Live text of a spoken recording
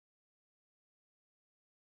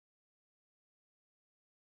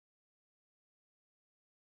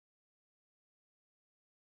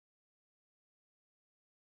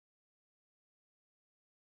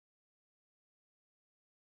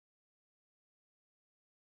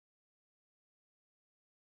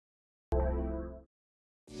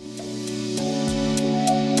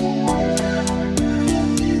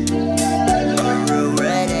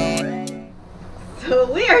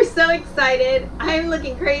excited. I'm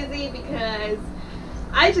looking crazy because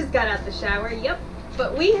I just got out the shower. Yep.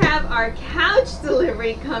 But we have our couch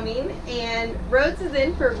delivery coming, and Rhodes is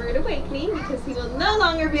in for a rude awakening because he will no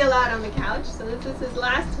longer be allowed on the couch. So this is his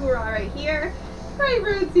last hurrah right here. Right,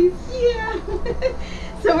 Rhodesies? Yeah.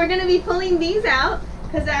 So we're going to be pulling these out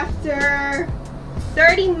because after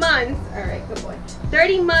 30 months, all right, good boy,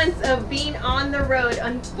 30 months of being on the road,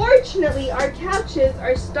 unfortunately, our couches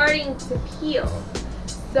are starting to peel.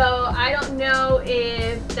 So I don't know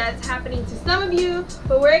if that's happening to some of you,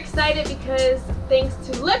 but we're excited because thanks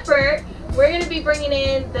to Lippert, we're going to be bringing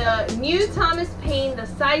in the new Thomas Payne, the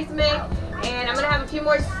Seismic, and I'm going to have a few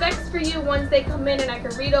more specs for you once they come in and I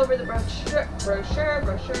can read over the brochure,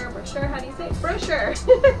 how do you say it? Brochure.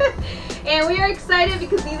 And we are excited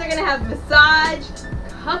because these are going to have massage,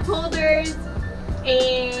 cup holders,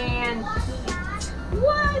 and heat.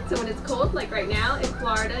 What? So when it's cold, like right now in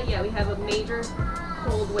Florida, yeah, we have a major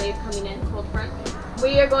cold wave coming in, cold front.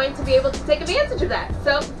 We are going to be able to take advantage of that.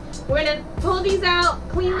 So we're going to pull these out,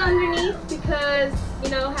 clean underneath because, you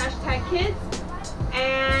know, hashtag kids.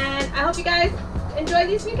 And I hope you guys enjoy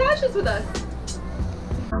these new couches with us.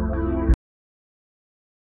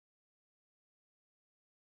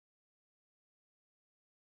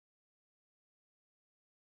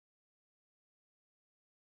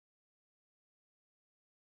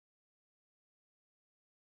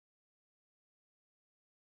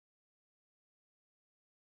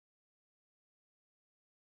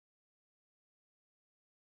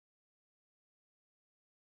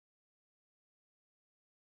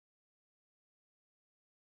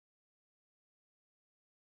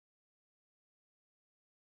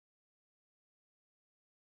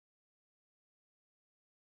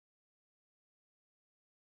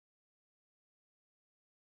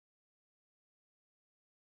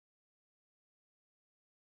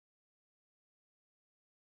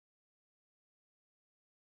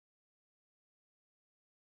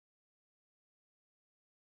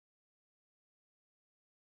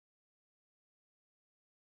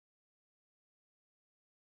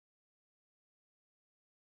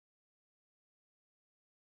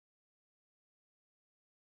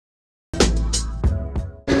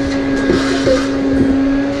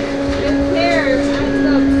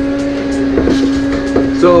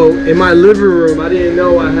 So in my living room, I didn't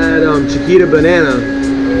know I had Chiquita Banana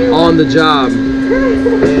on the job,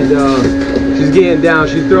 and she's getting down.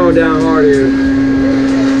 She's throwing down hard here.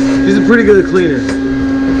 She's a pretty good cleaner.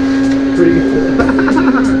 Pretty good.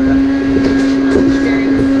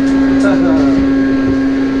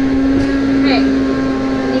 Hey,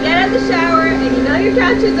 when you get out of the shower and you know your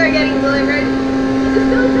couches are getting delivered, you just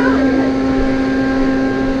don't tell anyone.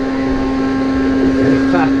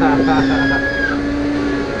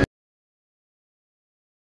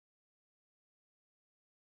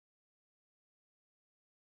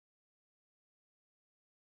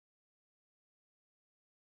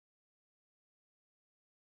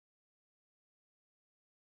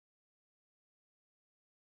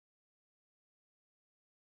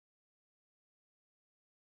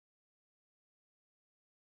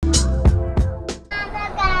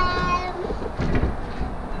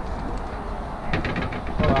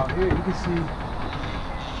 Here you can see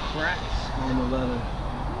cracks on the leather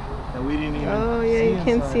that we didn't even You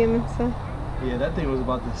can't see them inside. Yeah, that thing was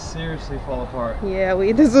about to seriously fall apart. Yeah,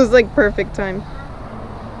 this was like perfect time.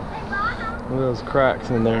 Look at those cracks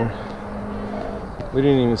in there. We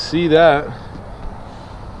didn't even see that.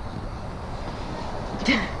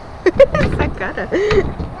 Sacada.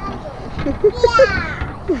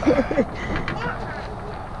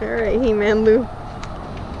 Alright, He-Man Lou.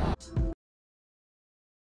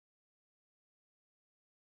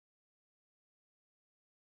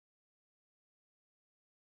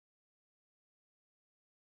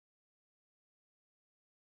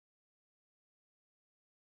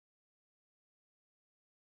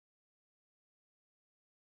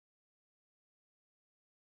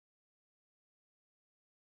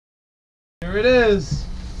 Here it is.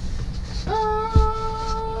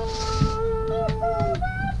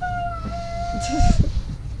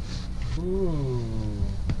 Ooh.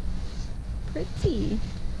 Pretty.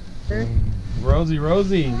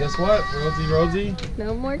 Rosie, guess what? Rosie.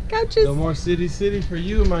 No more couches. No more city for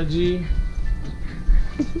you, my G.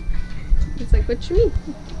 It's like, what you mean?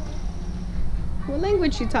 What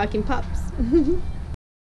language you talking, Pops?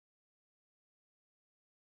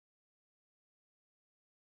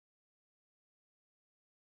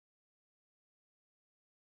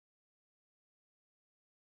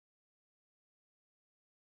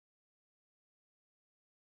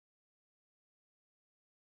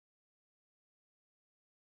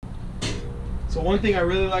 So one thing I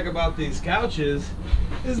really like about these couches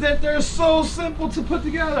is that they're so simple to put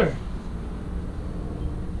together.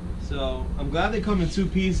 So I'm glad they come in 2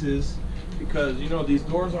 pieces because, you know, these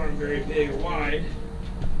doors aren't very big or wide.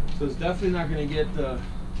 So it's definitely not going to get the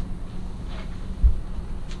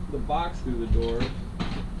box through the door.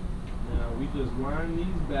 Now we just line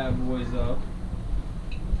these bad boys up.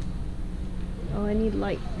 Oh, I need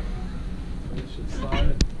light. It should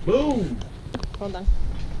slide. Boom! Hold on.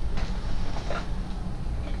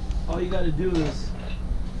 All you got to do is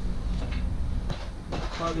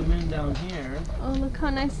plug them in down here. Oh, look how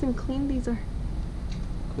nice and clean these are.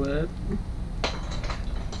 Clip.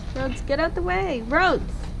 Rhodes, get out the way.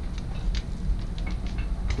 Rhodes!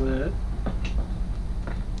 Clip.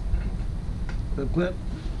 Clip, clip.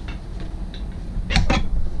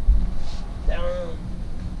 Down.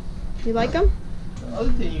 You like them? The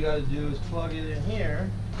other thing you got to do is plug it in here.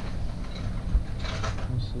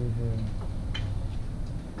 Let's see here.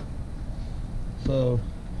 So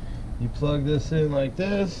you plug this in like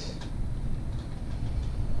this,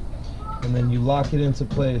 and then you lock it into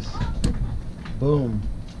place. Boom.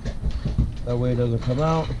 That way it doesn't come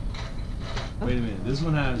out. Wait a minute, this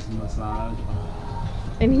one has massage.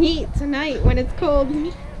 And heat tonight when it's cold.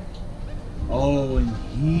 Oh, and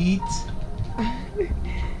heat.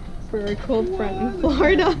 For a cold front in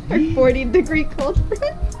Florida, our 40-degree cold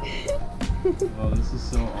front. Oh, this is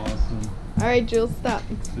so awesome. Alright, Jules, stop.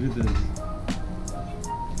 Look at this.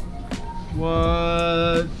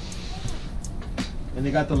 What? And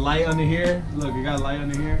they got the light under here. Look, you got a light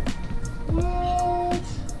under here. What?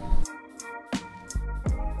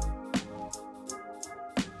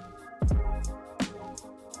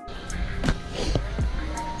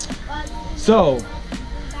 So,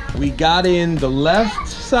 we got in the left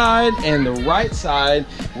side and the right side.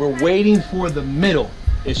 We're waiting for the middle.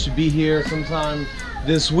 It should be here sometime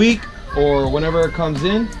this week or whenever it comes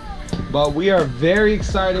in. But we are very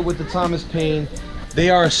excited with the Thomas Payne. They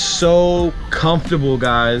are so comfortable,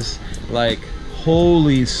 guys. Like,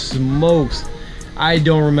 holy smokes. I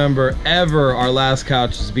don't remember ever our last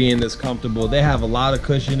couches being this comfortable. They have a lot of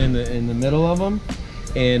cushion in the middle of them.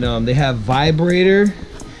 And they have vibrator.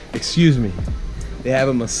 Excuse me. They have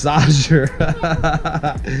a massager.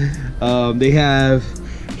 They have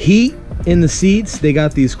heat in the seats. They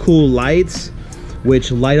got these cool lights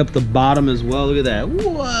which light up the bottom as well. Look at that.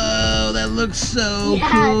 Whoa, that looks so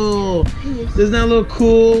cool. Doesn't that look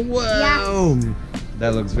cool? Whoa. Yes.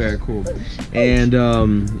 That looks very cool. And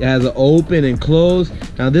it has an open and close.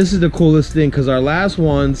 Now this is the coolest thing because our last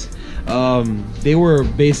ones, they were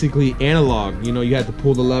basically analog. You know, you had to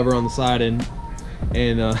pull the lever on the side and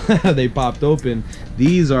they popped open.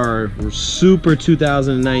 These are super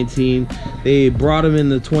 2019. They brought them in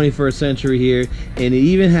the 21st century here, and it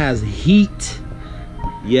even has heat.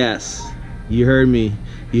 Yes, you heard me.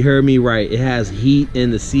 You heard me right. It has heat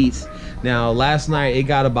in the seats. Now, last night it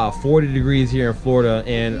got about 40 degrees here in Florida,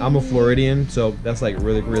 and I'm a Floridian, so that's like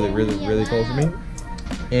really close to me.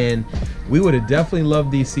 And we would have definitely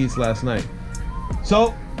loved these seats last night.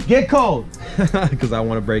 So get cold, because I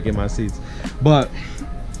want to break in my seats. But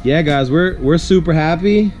yeah, guys, we're super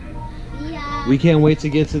happy. Yeah. We can't wait to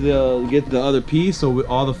get to the other piece, so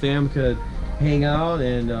all the fam could hang out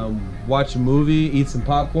and watch a movie, eat some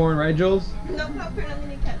popcorn, right, Jules? No popcorn on the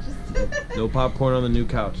new couches. No popcorn on the new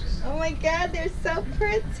couches. Oh my God, they're so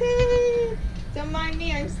pretty. Don't mind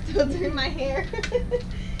me, I'm still doing my hair.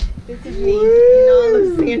 This is me in all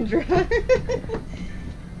of Sandra.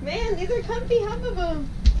 Man, these are comfy, half of them.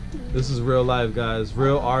 This is real life, guys.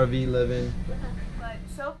 Real RV living. But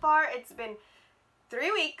so far, it's been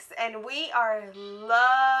 3 weeks, and we are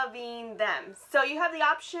loving them. So you have the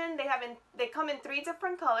option. They come in 3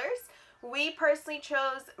 different colors. We personally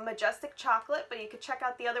chose Majestic Chocolate, but you could check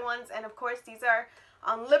out the other ones. And of course, these are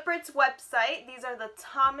on Lippert's website. These are the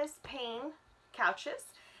Thomas Payne couches.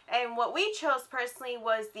 And what we chose personally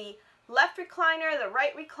was the left recliner, the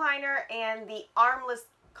right recliner, and the armless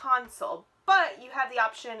console. But you have the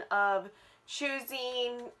option of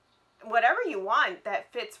choosing whatever you want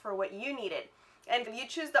that fits for what you needed. And if you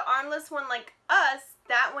choose the armless one like us,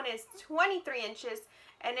 that one is 23 inches.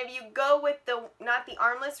 And if you go with not the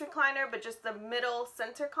armless recliner, but just the middle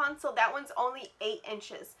center console, that one's only 8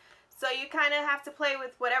 inches. So you kind of have to play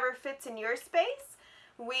with whatever fits in your space.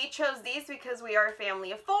 We chose these because we are a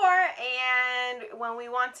family of 4, and when we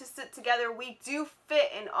want to sit together, we do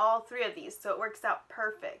fit in all 3 of these, so it works out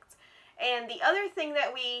perfect. And the other thing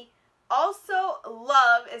that we also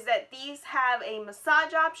love is that these have a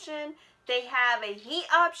massage option, they have a heat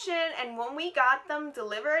option, and when we got them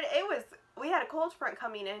delivered, we had a cold front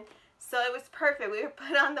coming in, so it was perfect. We would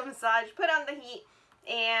put on the massage, put on the heat,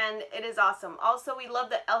 and it is awesome. Also, we love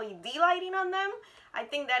the LED lighting on them. I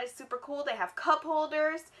think that is super cool. They have cup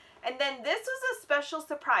holders. And then this was a special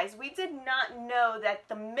surprise. We did not know that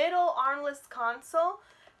the middle armless console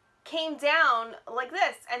came down like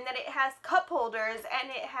this, and then it has cup holders,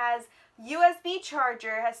 and it has USB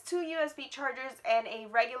charger. It has 2 USB chargers and a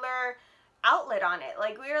regular outlet on it.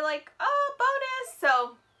 Like, we were like, oh, bonus.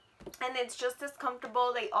 So, and it's just as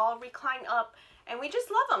comfortable. They all recline up, and we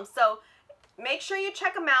just love them. So make sure you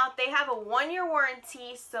check them out. They have a 1-year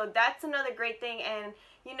warranty, so that's another great thing. And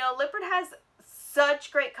you know, Lippert has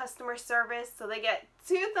such great customer service, so they get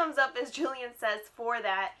 2 thumbs up, as Julian says, for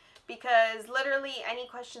that, because literally any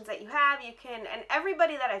questions that you have, you can, and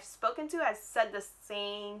everybody that I've spoken to has said the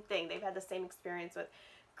same thing. They've had the same experience with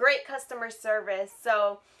great customer service.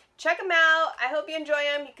 So check them out. I hope you enjoy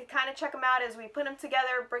them. You can kind of check them out as we put them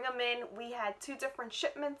together, bring them in. We had 2 different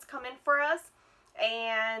shipments come in for us,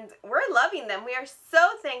 and we're loving them. We are so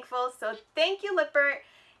thankful. So thank you, Lippert,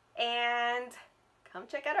 and come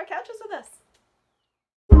check out our couches with us.